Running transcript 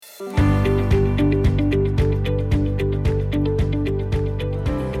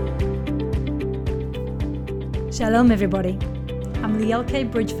Shalom, everybody. I'm Liel K.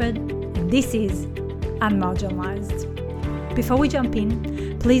 Bridgeford, and this is Unmarginalized. Before we jump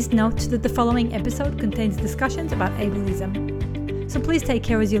in, please note that the following episode contains discussions about ableism. So please take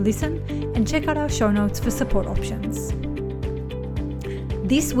care as you listen and check out our show notes for support options.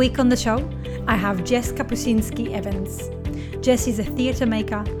 This week on the show, I have Jess Kapuscinski Evans. Jess is a theatre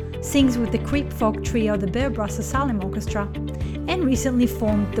maker, sings with the Creep Folk trio the Bear Brass Asylum Orchestra, and recently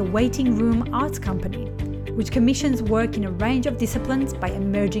formed the Waiting Room Arts Company, which commissions work in a range of disciplines by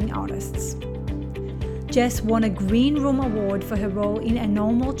emerging artists. Jess won a Green Room Award for her role in A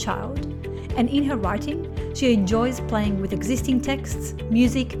Normal Child, and in her writing, she enjoys playing with existing texts,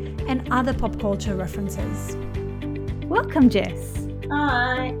 music, and other pop culture references. Welcome, Jess.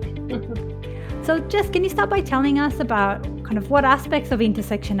 Hi. So, Jess, can you start by telling us about kind of what aspects of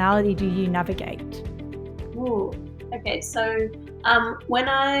intersectionality do you navigate? Ooh. Okay, so when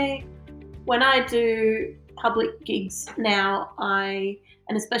I do public gigs now, and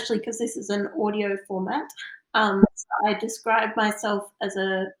especially because this is an audio format, so I describe myself as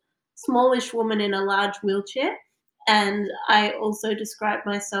a smallish woman in a large wheelchair, and I also describe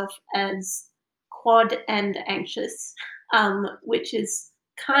myself as quad and anxious, which is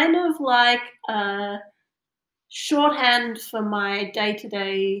kind of like shorthand for my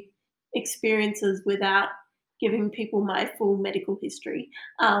day-to-day experiences without giving people my full medical history.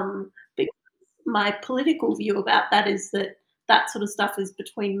 Because my political view about that is that that sort of stuff is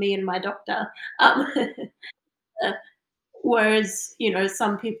between me and my doctor. Um, uh, Whereas,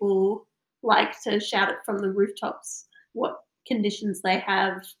 some people like to shout it from the rooftops what conditions they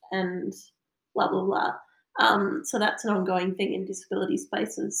have and blah, blah, blah. So that's an ongoing thing in disability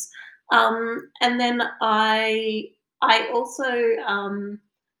spaces. And then I also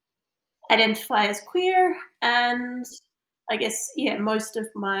identify as queer, and I guess, most of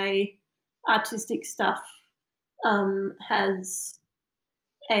my artistic stuff has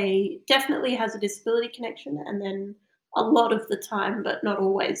definitely has a disability connection, and then a lot of the time, but not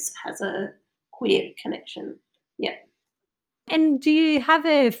always, has a queer connection. Yeah. And do you have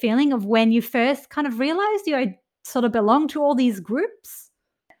a feeling of when you first kind of realized you sort of belong to all these groups?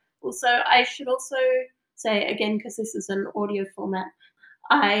 Well, so I should also say, again, because this is an audio format,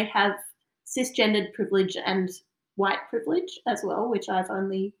 I have cisgendered privilege and white privilege as well, which I've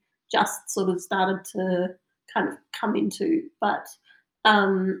only just sort of started to kind of come into. But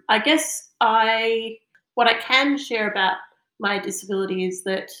I guess what I can share about my disability is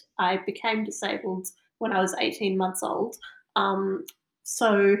that I became disabled when I was 18 months old.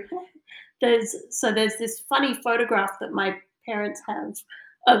 So there's this funny photograph that my parents have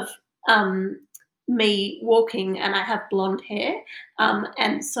of me walking, and I have blonde hair,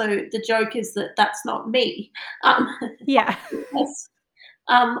 and so the joke is that that's not me. Um, Yeah. yes.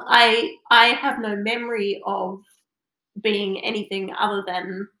 I have no memory of being anything other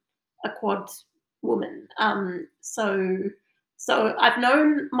than a quad woman. So I've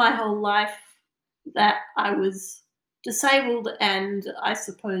known my whole life that I was disabled, and I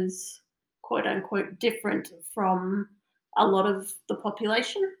suppose, quote unquote, different from a lot of the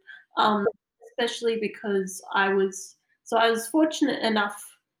population, um, especially because I was fortunate enough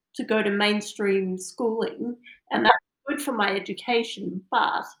to go to mainstream schooling, and that's good for my education,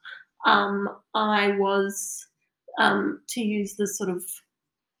 but I was, to use the sort of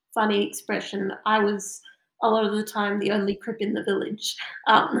funny expression, I was a lot of the time the only crip in the village.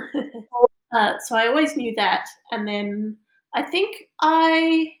 Um, so I always knew that. And then I think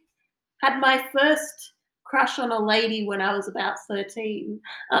I had my first crush on a lady when I was about 13.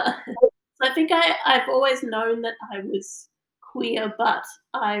 So I think I've always known that I was queer, but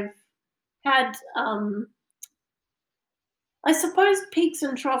I've had, I suppose, peaks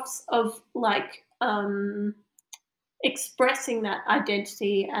and troughs of like expressing that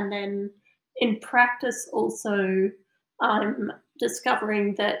identity, and then in practice also I'm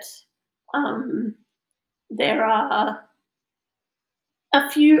discovering that um, there are a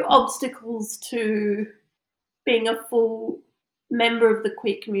few obstacles to being a full member of the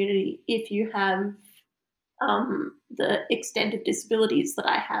queer community if you have the extent of disabilities that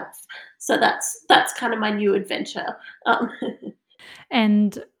I have. So that's kind of my new adventure. Um,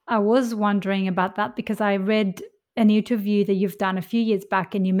 And I was wondering about that because I read an interview that you've done a few years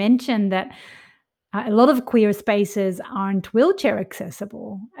back, and you mentioned that a lot of queer spaces aren't wheelchair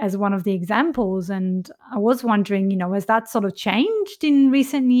accessible as one of the examples. And I was wondering, has that sort of changed in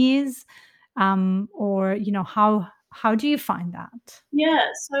recent years? Or, how do you find that? Yeah,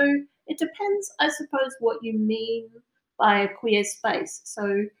 so it depends, I suppose, what you mean by a queer space.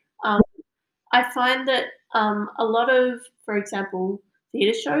 So Um, I find that a lot of, for example,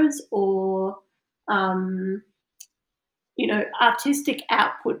 theatre shows or um, artistic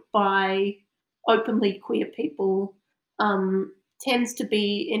output by openly queer people tends to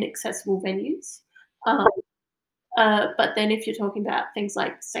be in accessible venues. Um, but then if you're talking about things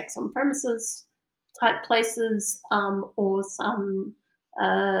like sex on premises type places or some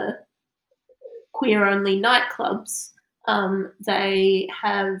uh, queer only nightclubs, they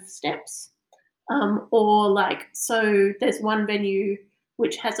have steps. Or like, so there's one venue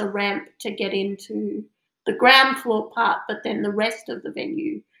which has a ramp to get into the ground floor part, but then the rest of the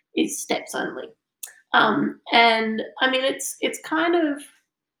venue is steps only. And I mean, it's kind of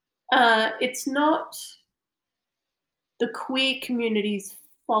it's not the queer community's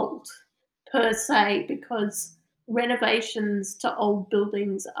fault per se because renovations to old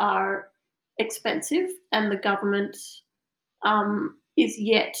buildings are expensive, and the government is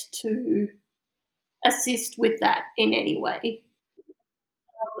yet to assist with that in any way.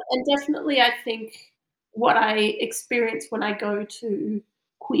 And definitely, I think what I experience when I go to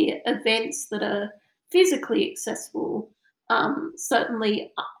queer events that are physically accessible,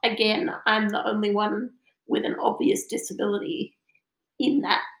 certainly, again, I'm the only one with an obvious disability in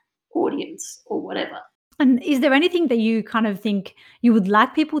that audience or whatever. And is there anything that you kind of think you would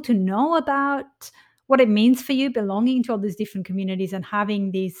like people to know about what it means for you belonging to all these different communities and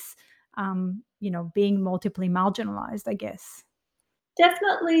having this, being multiply marginalized, I guess?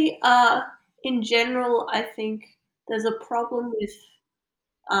 Definitely, in general, I think there's a problem with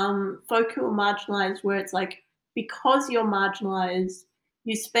folk who are marginalized where it's like because you're marginalized,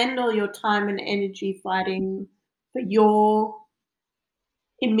 you spend all your time and energy fighting for your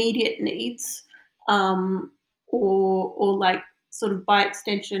immediate needs, um, or like sort of by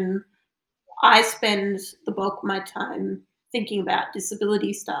extension, I spend the bulk of my time thinking about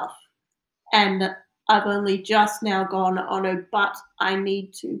disability stuff, and I've only just now gone, oh no, but I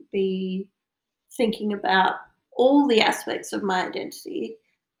need to be thinking about all the aspects of my identity,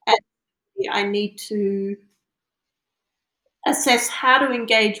 and I need to assess how to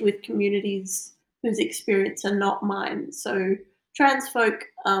engage with communities whose experience are not mine. So trans folk,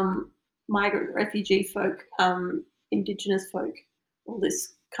 migrant refugee folk, indigenous folk, all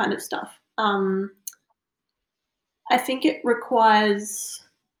this kind of stuff. I think it requires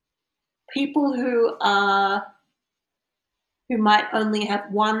people who might only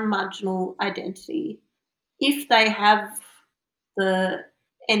have one marginal identity, if they have the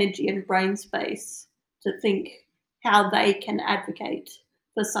energy and brain space to think how they can advocate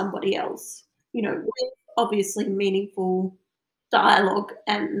for somebody else, with obviously meaningful dialogue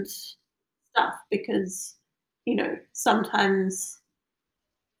and stuff, because, sometimes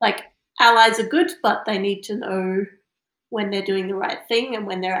like allies are good, but they need to know when they're doing the right thing and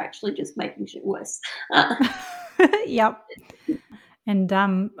when they're actually just making shit worse. Uh, Yep. And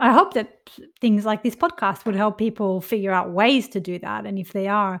I hope that things like this podcast would help people figure out ways to do that. And if they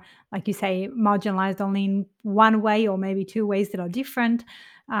are, like you say, marginalized only in one way or maybe two ways that are different,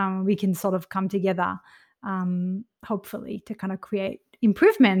 we can sort of come together, hopefully, to kind of create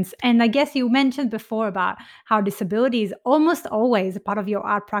improvements. And I guess you mentioned before about how disability is almost always a part of your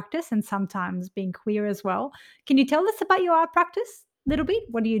art practice and sometimes being queer as well. Can you tell us about your art practice a little bit?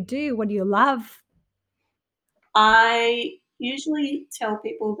 What do you do? What do you love? I usually tell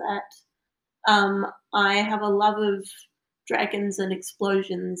people that I have a love of dragons and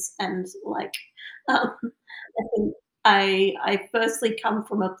explosions, and like, I think I firstly come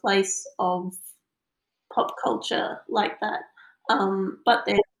from a place of pop culture like that, but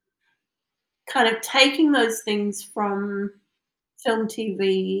then kind of taking those things from film,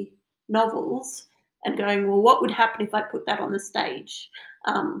 TV, novels, and going, well, what would happen if I put that on the stage?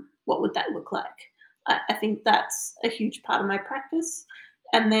 What would that look like? I think that's a huge part of my practice.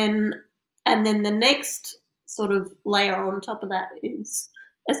 And then the next sort of layer on top of that is,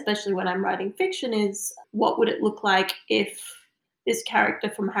 especially when I'm writing fiction, is what would it look like if this character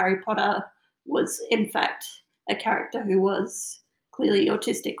from Harry Potter was in fact a character who was clearly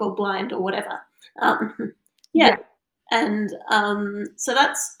autistic or blind or whatever. Yeah, Yeah. and so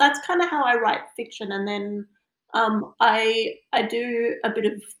that's kind of how I write fiction, and then I do a bit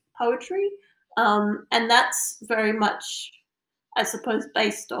of poetry, and that's very much, I suppose,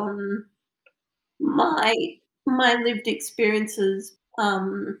 based on my my lived experiences.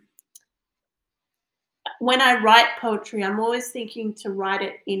 When I write poetry, I'm always thinking to write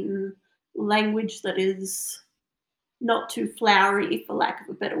it in language that is not too flowery, for lack of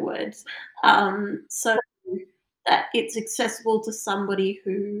a better word, so that it's accessible to somebody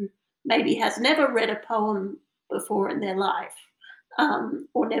who maybe has never read a poem before in their life.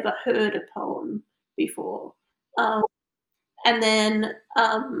 or never heard a poem before. Um, and then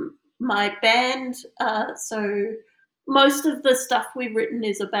my band, so most of the stuff we've written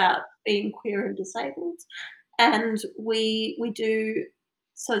is about being queer and disabled, and we do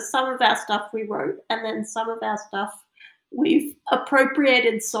so some of our stuff we wrote, and then some of our stuff we've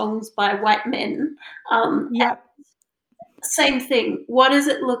appropriated songs by white men. Yep. Same thing. What does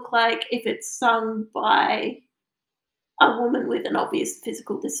it look like if it's sung by a woman with an obvious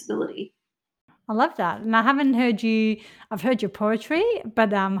physical disability? I love that. And I haven't heard you I've heard your poetry,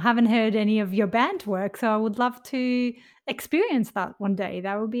 but haven't heard any of your band work. So I would love to experience that one day.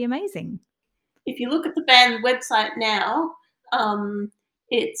 That would be amazing. If you look at the band website now, um,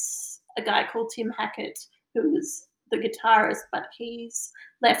 it's a guy called Tim Hackett who was the guitarist, but he's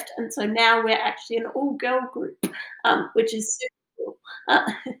left, and so now we're actually an all-girl group, which is super cool.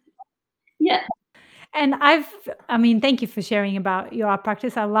 Uh, yeah, And I mean, thank you for sharing about your art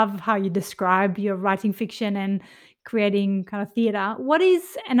practice. I love how you describe your writing fiction and creating kind of theater.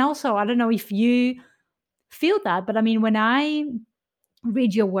 And also, I don't know if you feel that, but I mean, when I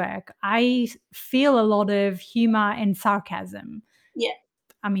read your work, feel a lot of humor and sarcasm. yeah,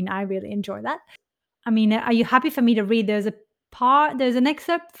 I mean, I really enjoy that. I mean, are you happy for me to read? There's an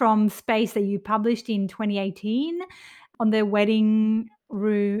excerpt from Space that you published in 2018 on the Wedding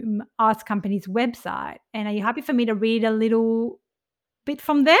Room Arts Company's website. And are you happy for me to read a little bit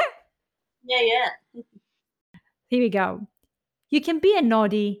from there? yeah. Here we go. You can be a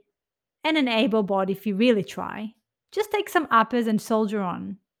noddy and an able bod if you really try. Just take some uppers and soldier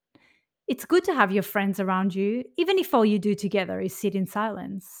on. It's good to have your friends around you, even if all you do together is sit in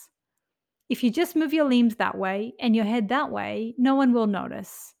silence. If you just move your limbs that way and your head that way, no one will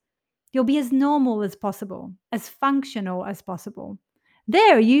notice. You'll be as normal as possible, as functional as possible.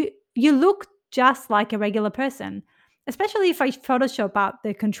 There, you look just like a regular person, especially if I Photoshop out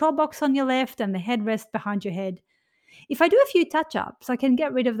the control box on your left and the headrest behind your head. If I do a few touch ups, I can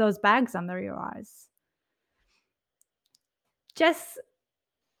get rid of those bags under your eyes. Jess,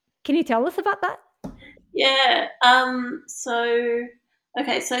 can you tell us about that? Yeah. So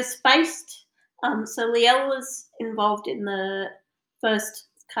Spaced. So Liel was involved in the first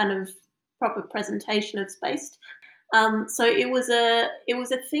kind of proper presentation of Spaced. So it was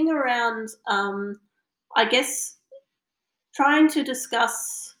a thing around, I guess, trying to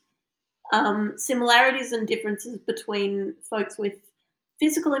discuss similarities and differences between folks with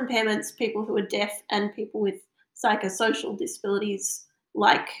physical impairments, people who are deaf, and people with psychosocial disabilities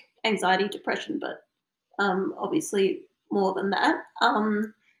like anxiety, depression, but obviously more than that.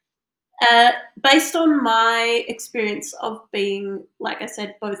 Uh, Based on my experience of being, like I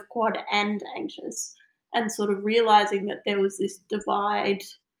said, both quad and anxious, and sort of realizing that there was this divide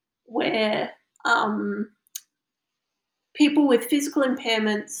where um, people with physical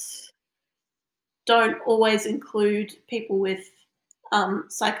impairments don't always include people with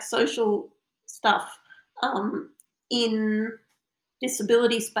psychosocial stuff um, in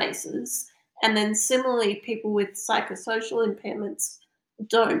disability spaces. And then similarly, people with psychosocial impairments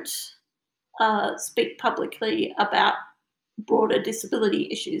don't speak publicly about broader disability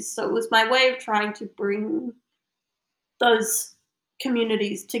issues. So it was my way of trying to bring those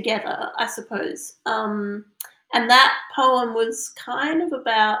communities together, I suppose. And that poem was kind of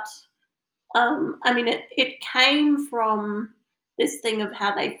about, I mean, it came from this thing of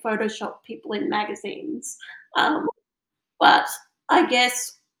how they Photoshop people in magazines. Um, but I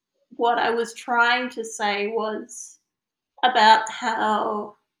guess what I was trying to say was about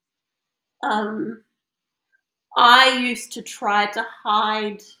how um, I used to try to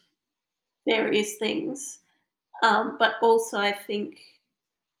hide various things, but also I think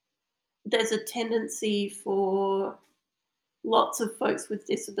there's a tendency for lots of folks with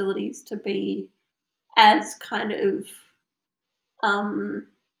disabilities to be as kind of um,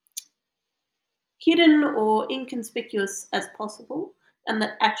 hidden or inconspicuous as possible, and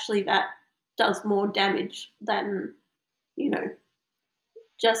that actually that does more damage than, you know,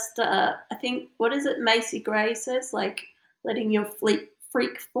 just I think, what is it Macy Gray says, like letting your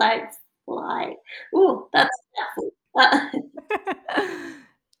freak flag fly. Oh, that's powerful.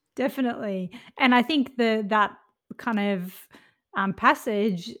 Definitely. And I think that kind of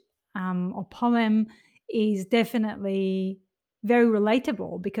passage or poem is definitely very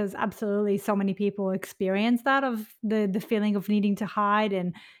relatable because absolutely so many people experience that of the feeling of needing to hide.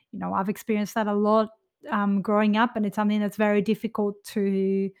 And I've experienced that a lot growing up, and it's something that's very difficult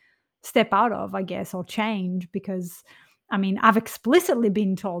to step out of, I guess, or change because I mean, I've explicitly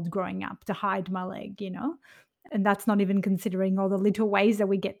been told growing up to hide my leg. And that's not even considering all the little ways that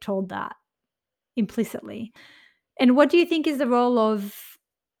we get told that implicitly. And what do you think is the role of,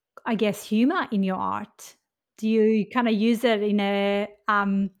 I guess, humor in your art? Do you kinda use it in a,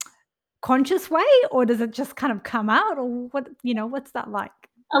 conscious way, or does it just kind of come out, or what's that like?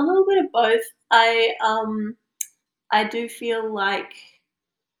 A little bit of both. I do feel like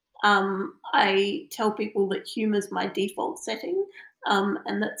I tell people that humor's my default setting,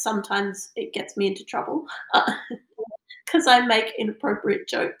 and that sometimes it gets me into trouble because I make inappropriate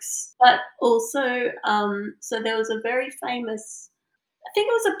jokes. But also, so there was a very famous, I think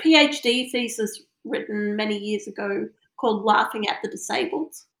it was a PhD thesis written many years ago called Laughing at the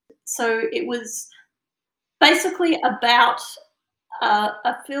Disabled. So it was basically about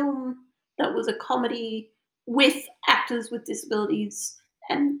a film that was a comedy with actors with disabilities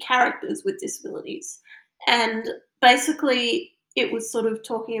and characters with disabilities. And basically, it was sort of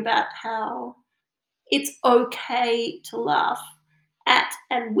talking about how it's okay to laugh at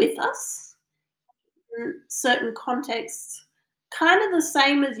and with us in certain contexts, kind of the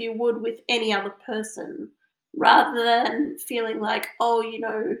same as you would with any other person, rather than feeling like, oh,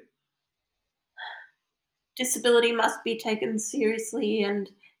 disability must be taken seriously, and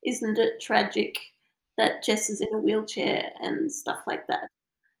isn't it tragic that Jess is in a wheelchair and stuff like that.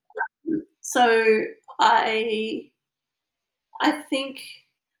 So I I think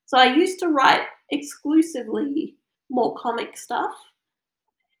so I used to write exclusively more comic stuff,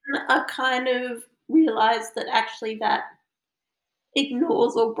 and I kind of realized that actually that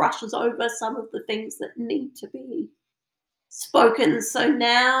ignores or brushes over some of the things that need to be spoken. So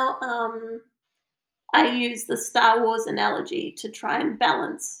now I use the Star Wars analogy to try and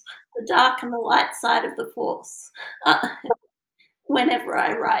balance the dark and the light side of the Force uh, whenever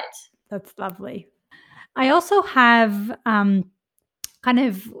I write. That's lovely. I also have, kind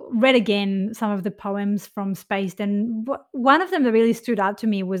of read again some of the poems from Spaced, and one of them that really stood out to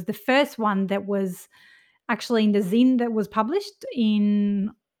me was the first one that was actually in the zine that was published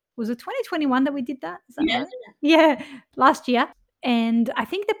in, was it 2021 that we did that? Is that Yeah, right? Yeah, last year. And I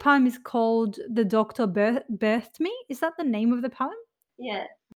think the poem is called "The Doctor Birthed Me." Is that the name of the poem? yeah.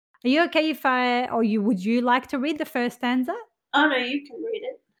 Are you okay if I, or would you like to read the first stanza? Oh no, you can read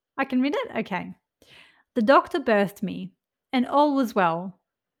it. I can read it? Okay. The doctor birthed me, and all was well,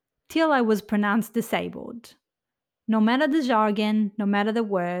 till I was pronounced disabled. No matter the jargon, no matter the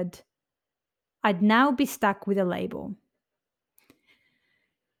word, I'd now be stuck with a label.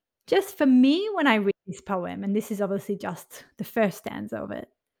 Just for me, when I read this poem, and this is obviously just the first stanza of it,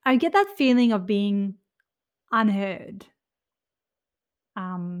 I get that feeling of being unheard,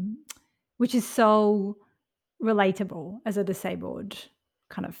 um, which is so relatable as a disabled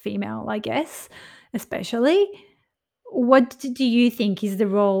kind of female, I guess, especially. What do you think is the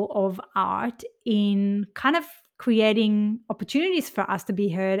role of art in kind of creating opportunities for us to be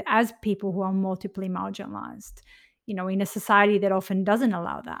heard as people who are multiply marginalized, in a society that often doesn't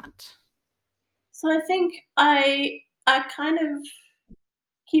allow that? So I think I kind of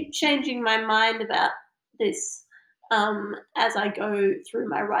keep changing my mind about this as I go through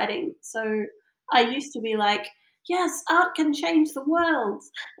my writing. So I used to be like, yes, art can change the world.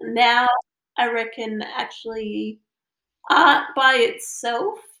 Now I reckon actually art by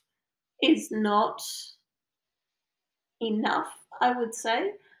itself is not enough, I would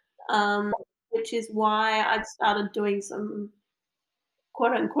say, um, which is why I've started doing some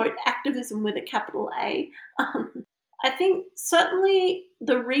quote unquote activism with a capital A. I think certainly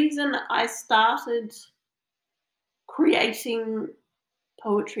the reason I started creating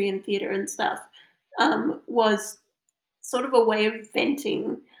poetry and theatre and stuff was sort of a way of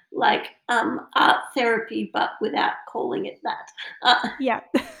venting, like art therapy, but without calling it that. Yeah.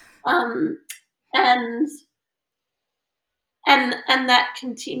 Um, and and that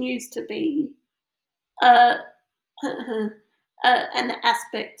continues to be uh, an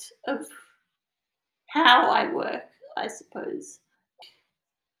aspect of how I work, I suppose.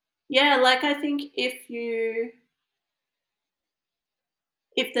 Yeah, like I think if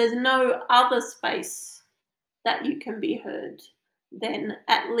there's no other space that you can be heard, then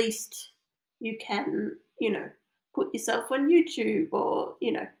at least you can, put yourself on YouTube or,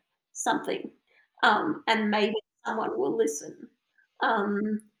 something, and maybe someone will listen.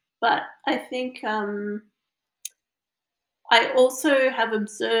 Um, but I think I also have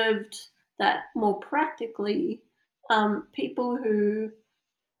observed that more practically, people who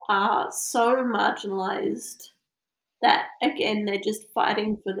are so marginalized that, again, they're just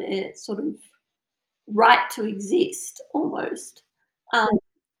fighting for their sort of right to exist almost, um,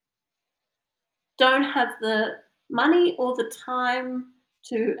 don't have the money or the time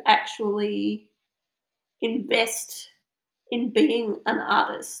to actually invest in being an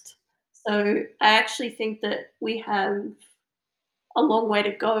artist. So I actually think that we have a long way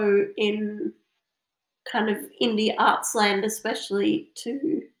to go in kind of indie arts land, especially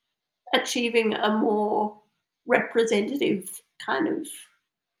to achieving a more representative kind of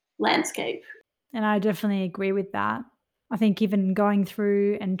landscape. And I definitely agree with that. I think even going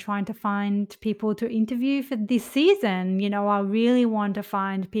through and trying to find people to interview for this season, I really want to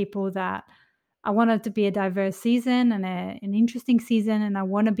find people that I want it to be a diverse season and an interesting season. And I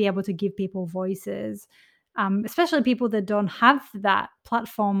want to be able to give people voices, especially people that don't have that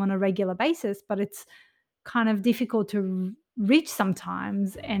platform on a regular basis, but it's kind of difficult to reach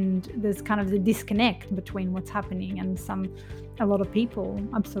sometimes. And there's kind of the disconnect between what's happening and a lot of people.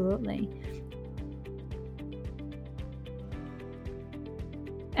 Absolutely.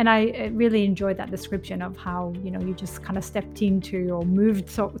 And I really enjoyed that description of how, you just kind of stepped into or moved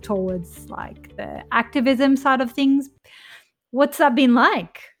towards like the activism side of things. What's that been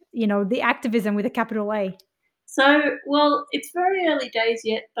like? The activism with a capital A. So, well, it's very early days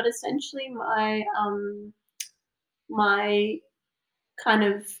yet, but essentially my kind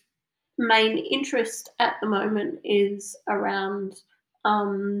of main interest at the moment is around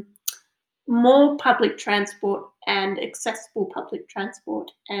um, more public transport and accessible public transport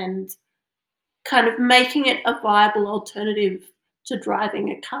and kind of making it a viable alternative to driving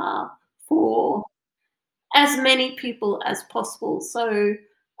a car for as many people as possible. So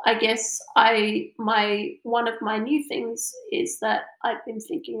I guess I my one of my new things is that I've been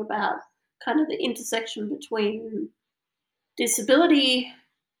thinking about kind of the intersection between disability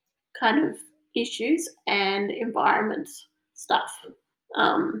kind of issues and environment stuff.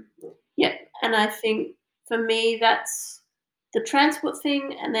 Um, yeah, and I think for me that's the transport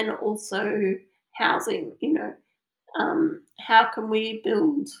thing, and then also housing. How can we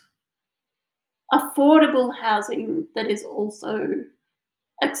build affordable housing that is also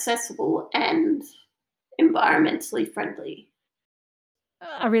accessible and environmentally friendly?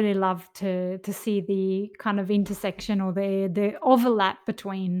 I really love to see the kind of intersection or the overlap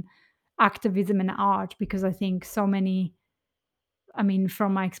between activism and art, because I think so many, I mean,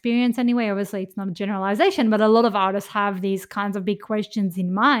 from my experience anyway, obviously it's not a generalization, but a lot of artists have these kinds of big questions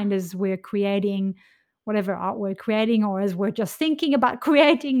in mind as we're creating whatever art we're creating, or as we're just thinking about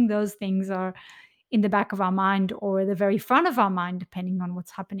creating. Those things are in the back of our mind or the very front of our mind, depending on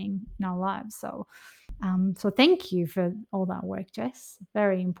what's happening in our lives. So thank you for all that work, Jess.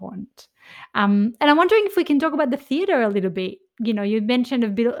 Very important. And I'm wondering if we can talk about the theater a little bit. You mentioned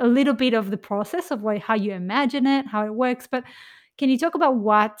a little bit of the process of how you imagine it, how it works, but can you talk about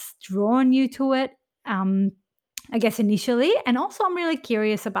what's drawn you to it? Um, I guess initially, and also I'm really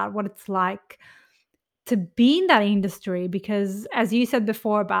curious about what it's like to be in that industry, because as you said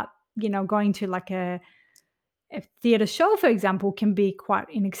before about going to like a theater show, for example, can be quite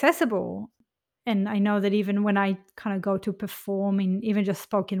inaccessible. And I know that even when I kind of go to perform in even just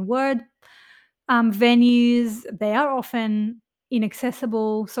spoken word venues, they are often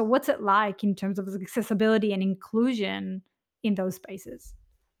inaccessible. So, what's it like in terms of accessibility and inclusion in those spaces?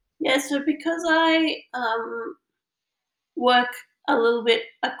 Yeah, so because I work a little bit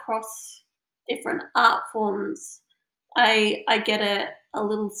across different art forms, I get a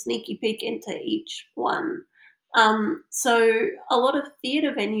little sneaky peek into each one. So a lot of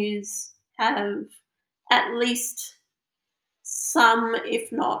theatre venues have at least some,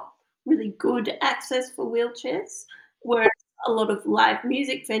 if not really good, access for wheelchairs, whereas a lot of live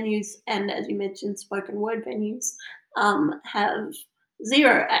music venues and, as you mentioned, spoken word venues have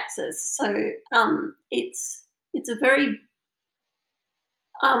zero access. So it's a very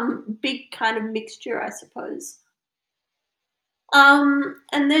big kind of mixture, I suppose. And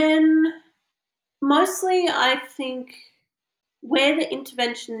then mostly, I think where the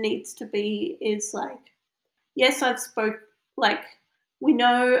intervention needs to be is like, yes, like, we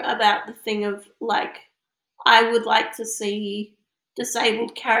know about the thing of like, I would like to see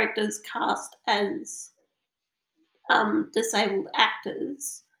disabled characters cast as disabled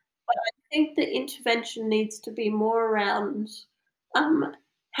actors, but I think the intervention needs to be more around um,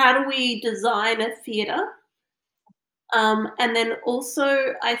 how do we design a theatre. And then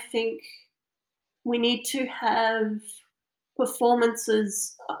also, I think we need to have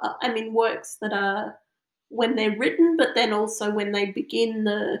performances, I mean, works that are when they're written, but then also when they begin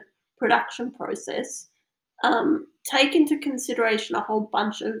the production process, take into consideration a whole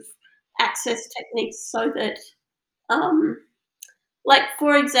bunch of access techniques so that, um, like,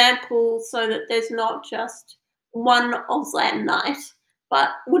 for example, so that there's not just one Auslan night, but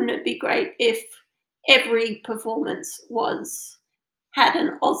wouldn't it be great if every performance had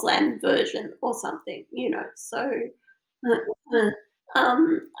an Auslan version or something, you know? So,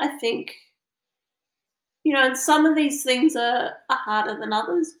 I think, and some of these things are harder than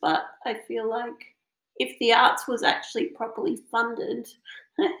others, but I feel like if the arts was actually properly funded,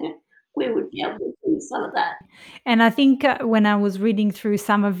 we would be able to do some of that. And I think, when I was reading through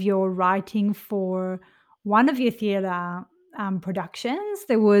some of your writing for one of your theatre, productions,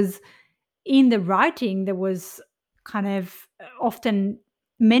 in the writing, there was kind of, often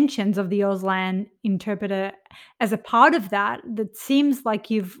mentions of the Auslan interpreter as a part of that. That seems like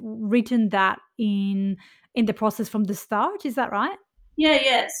you've written that in the process from the start. Is that right? Yeah,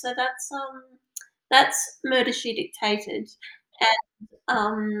 yeah. So that's Murder She Dictated,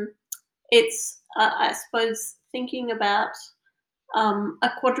 and it's I suppose thinking about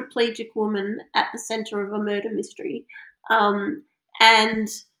a quadriplegic woman at the center of a murder mystery, um, and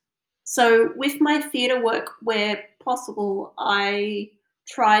so with my theatre work, where possible, I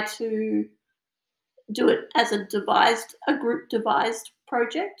try to do it as a group devised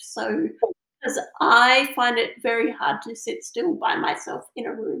project. So because I find it very hard to sit still by myself in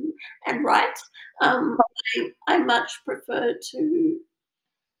a room and write. Um, I much prefer to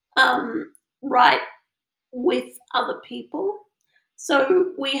write with other people.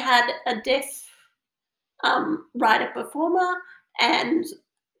 So we had a deaf writer performer and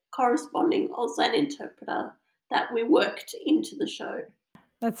corresponding Auslan interpreter that we worked into the show.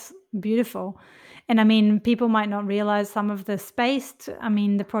 That's beautiful. And I mean, people might not realize some of the space. I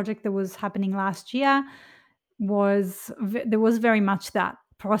mean, the project that was happening last year there was very much that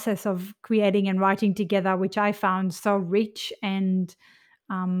process of creating and writing together, which I found so rich and,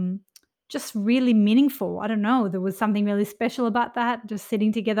 um, just really meaningful. I don't know. There was something really special about that, just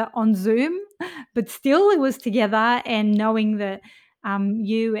sitting together on Zoom, but still it was together, and knowing that,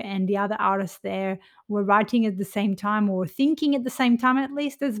 you and the other artists there were writing at the same time, or thinking at the same time, at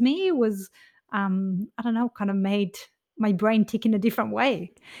least as me, was, I don't know, kind of made my brain tick in a different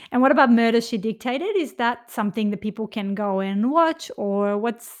way. And what about Murder She Dictated? Is that something that people can go and watch, or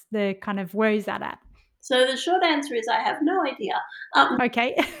what's the kind of, where is that at? So the short answer is I have no idea. Um,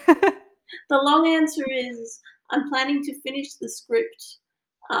 Okay. the long answer is I'm planning to finish the script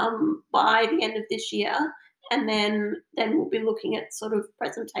by the end of this year, and then we'll be looking at sort of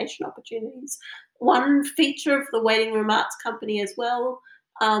presentation opportunities. One feature of the Waiting Room Arts Company as well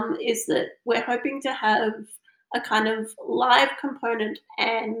is that we're hoping to have a kind of live component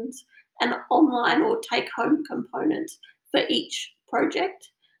and an online or take home component for each project.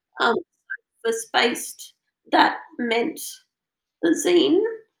 Um, for Spaced, that meant the zine.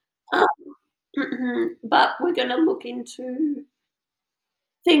 But we're going to look into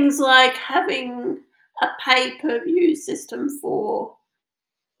things like having a pay per view system for,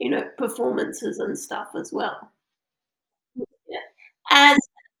 performances and stuff as well. Yeah. As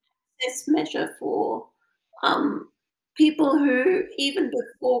this measure for um, people who, even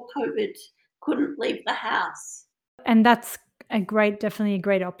before COVID, couldn't leave the house. And that's definitely a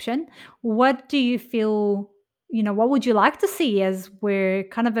great option. What do you feel, what would you like to see as we're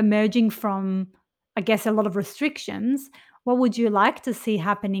kind of emerging from, I guess, a lot of restrictions? What would you like to see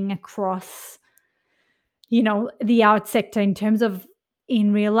happening across, the art sector in terms of,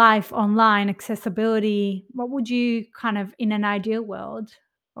 in real life, online accessibility? What would you kind of, in an ideal world,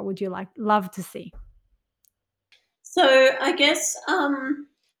 what would you love to see? So I guess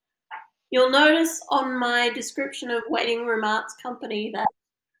you'll notice on my description of Waiting Room Arts Company that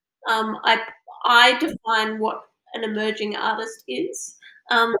Um, I I define what an emerging artist is,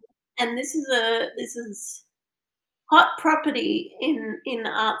 um, and this is hot property in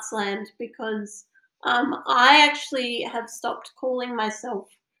Artsland because I actually have stopped calling myself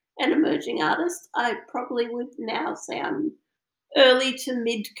an emerging artist. I probably would now say I'm early to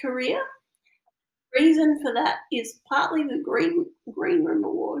mid career. Reason for that is partly the Green Room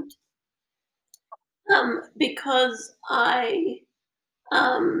Award, because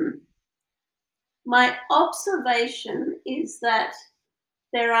um, my observation is that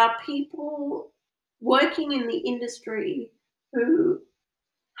there are people working in the industry who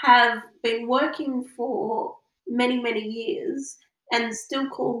have been working for many, many years and still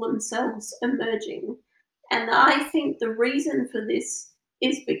call themselves emerging. And I think the reason for this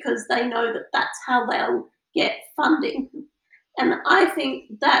is because they know that that's how they'll get funding. And I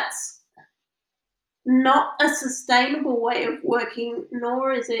think that's not a sustainable way of working,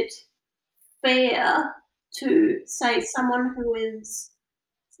 nor is it fair to say someone who is,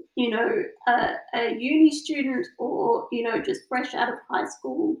 a uni student or, just fresh out of high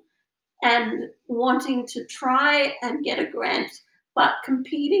school and wanting to try and get a grant, but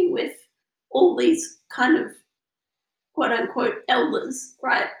competing with all these kind of quote unquote elders,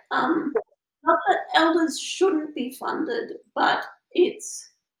 right? Not that elders shouldn't be funded, but it's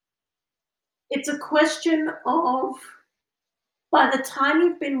it's a question of, by the time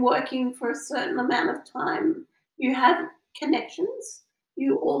you've been working for a certain amount of time, you have connections.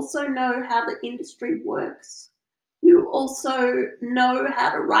 You also know how the industry works. You also know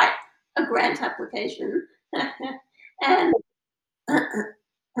how to write a grant application. and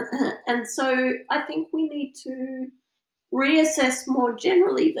and so I think we need to reassess more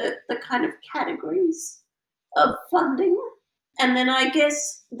generally the kind of categories of funding. And then I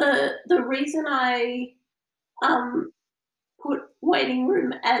guess the reason I um, put Waiting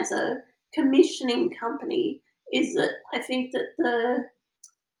Room as a commissioning company is that I think that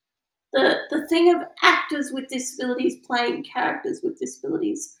the thing of actors with disabilities playing characters with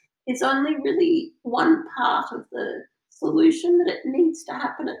disabilities is only really one part of the solution, that it needs to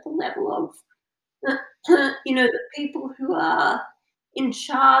happen at the level of the people who are in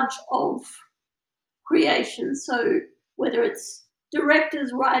charge of creation. So whether it's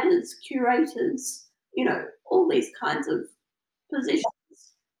directors, writers, curators, all these kinds of positions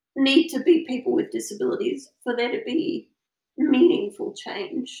need to be people with disabilities for there to be meaningful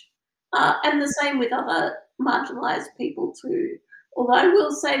change. And the same with other marginalised people too. Although I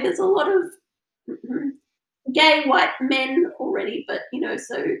will say there's a lot of gay white men already, but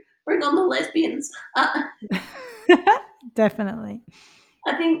so bring on the lesbians. Definitely.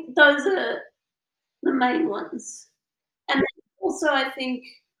 I think those are the main ones. And then also, I think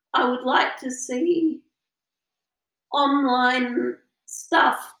I would like to see online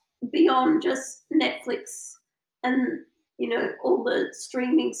stuff beyond just Netflix and all the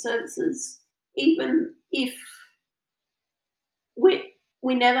streaming services, even if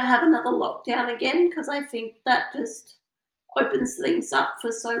we never have another lockdown again, because I think that just opens things up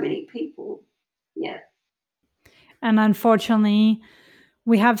for so many people. Yeah. And unfortunately,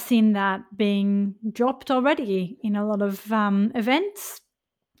 we have seen that being dropped already in a lot of events.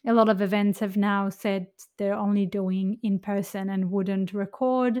 A lot of events have now said they're only doing in person and wouldn't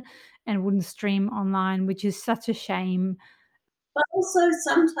record and wouldn't stream online, which is such a shame. But also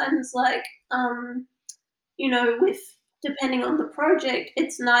sometimes, like, with depending on the project,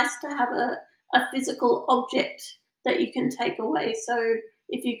 it's nice to have a physical object that you can take away. So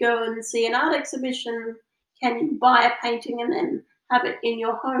if you go and see an art exhibition, can you buy a painting and then have it in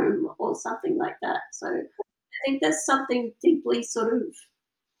your home or something like that? So I think there's something deeply sort of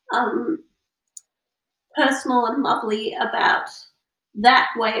um, personal and lovely about that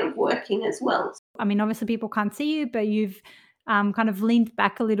way of working as well. I mean, obviously, people can't see you, but you've kind of leaned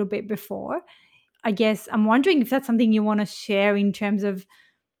back a little bit before. I guess I'm wondering if that's something you want to share in terms of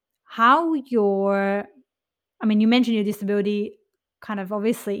how your, I mean, you mentioned your disability kind of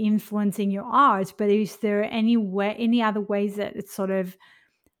obviously influencing your art, but is there any way, any other ways that it's sort of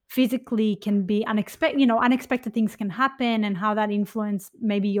physically can be unexpected, unexpected things can happen, and how that influence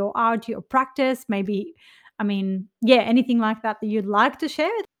maybe your art, your practice, maybe, I mean, yeah, anything like that that you'd like to share?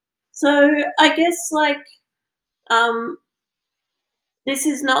 So I guess, like, um, this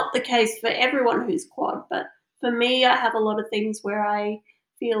is not the case for everyone who's quad, but for me, I have a lot of things where I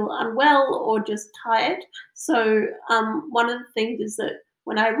feel unwell or just tired. So one of the things is that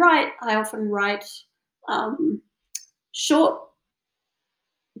when I write, I often write um, short,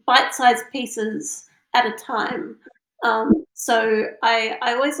 bite-sized pieces at a time. So I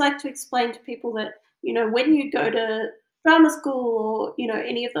always like to explain to people that when you go to drama school or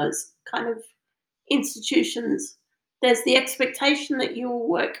any of those kind of institutions, there's the expectation that you'll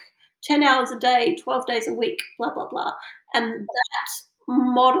work 10 hours a day, 12 days a week, blah, blah, blah. And that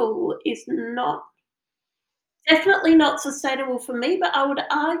model is not, definitely not sustainable for me, but I would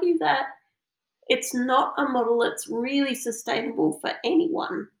argue that it's not a model that's really sustainable for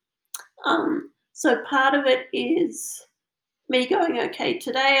anyone. So part of it is me going, okay,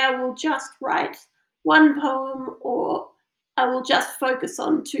 today I will just write one poem, or I will just focus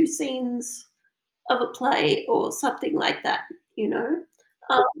on two scenes of a play or something like that, you know?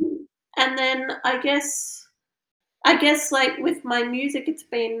 And then I guess, like, with my music, it's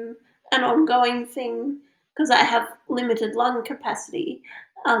been an ongoing thing because I have limited lung capacity.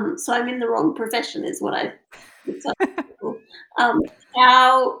 So I'm in the wrong profession is what I would tell people. Um,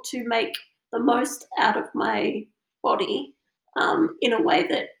 how to make the most out of my body, in a way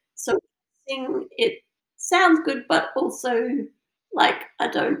that, so sing, it sounds good, but also, like, I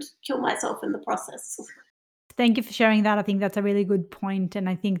don't kill myself in the process. Thank you for sharing that. I think that's a really good point, and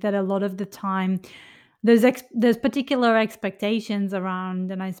I think that a lot of the time there's particular expectations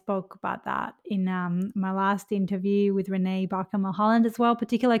around, and I spoke about that in my last interview with Renee Barker Mulholland as well.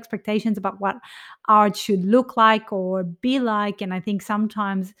 Particular expectations about what art should look like or be like, and I think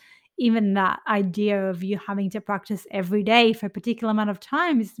sometimes even that idea of you having to practice every day for a particular amount of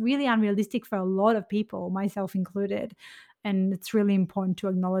time is really unrealistic for a lot of people, myself included. And it's really important to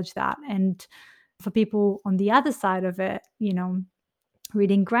acknowledge that. And for people on the other side of it,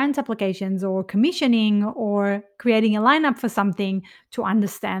 reading grant applications or commissioning or creating a lineup for something, to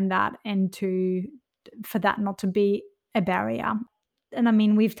understand that and for that not to be a barrier. And I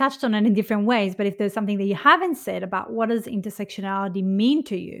mean, we've touched on it in different ways, but if there's something that you haven't said about what does intersectionality mean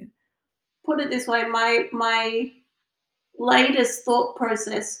to you? Put it this way, my latest thought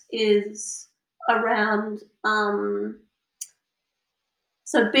process is around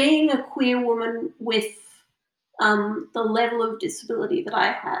so being a queer woman with the level of disability that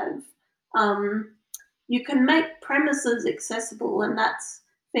I have, you can make premises accessible, and that's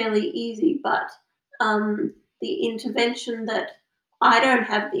fairly easy, but the intervention that I don't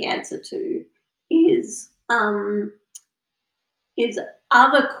have the answer to is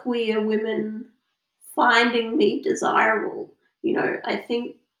other queer women finding me desirable. I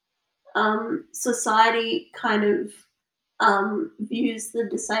think society kind of views the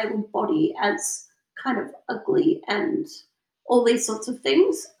disabled body as kind of ugly and all these sorts of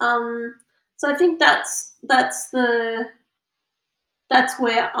things. So I think that's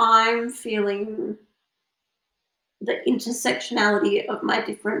where I'm feeling the intersectionality of my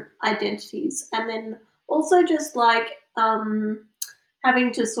different identities, and then also just like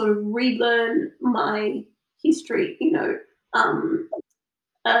having to sort of relearn my history.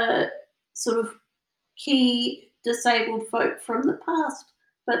 Sort of key disabled folk from the past,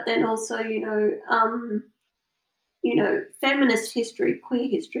 but then also feminist history, queer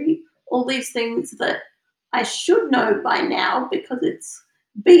history, all these things that I should know by now because it's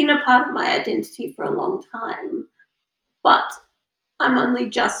been a part of my identity for a long time, but I'm only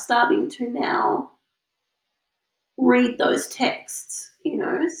just starting to now read those texts,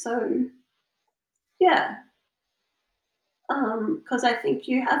 so yeah. Because I think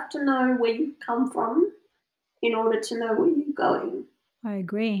you have to know where you've come from in order to know where you're going. I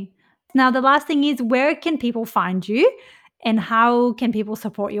agree. Now, the last thing is, where can people find you and how can people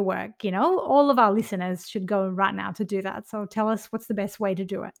support your work? All of our listeners should go right now to do that. So tell us, what's the best way to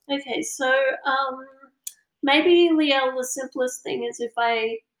do it? Okay, so maybe, Liel, the simplest thing is if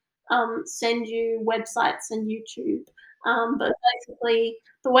I send you websites and YouTube. But basically,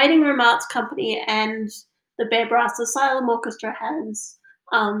 the Waiting Room Arts Company and the Bear Brass Asylum Orchestra has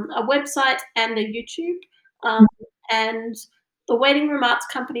a website and a YouTube. And the Waiting Room Arts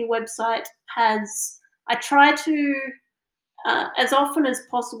Company website I try to, as often as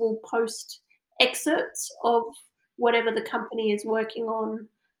possible, post excerpts of whatever the company is working on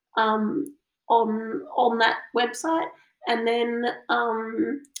that website. And then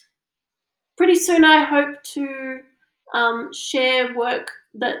pretty soon I hope to share work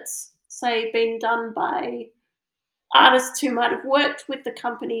that's, say, been done by artists who might have worked with the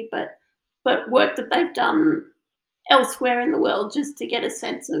company, but work that they've done elsewhere in the world, just to get a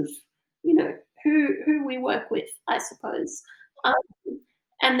sense of, who we work with, I suppose.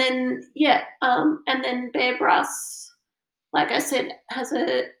 And then Bear Brass, like I said, has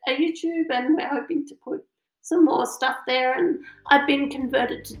a YouTube, and we're hoping to put some more stuff there. And I've been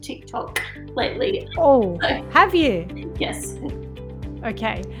converted to TikTok lately. Oh, so, have you? Yes.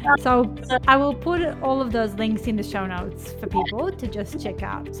 Okay, so I will put all of those links in the show notes for people to just check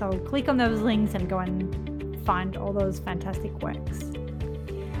out. So click on those links and go and find all those fantastic works.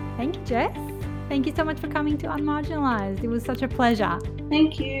 Thank you, Jess. Thank you so much for coming to Unmarginalized. It was such a pleasure.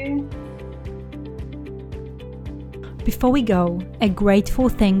 Thank you. Before we go, a grateful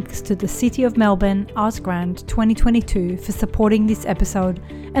thanks to the City of Melbourne Arts Grant 2022 for supporting this episode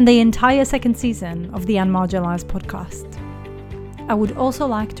and the entire second season of the Unmarginalized podcast. I would also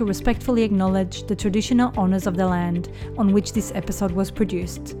like to respectfully acknowledge the traditional owners of the land on which this episode was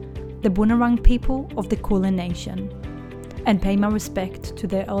produced, the Boonwurrung people of the Kulin Nation, and pay my respect to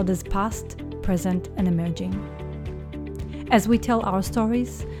their elders past, present and emerging. As we tell our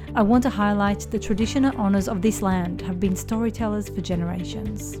stories, I want to highlight the traditional owners of this land have been storytellers for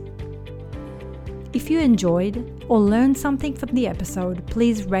generations. If you enjoyed or learned something from the episode,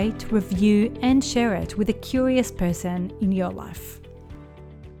 please rate, review and share it with a curious person in your life.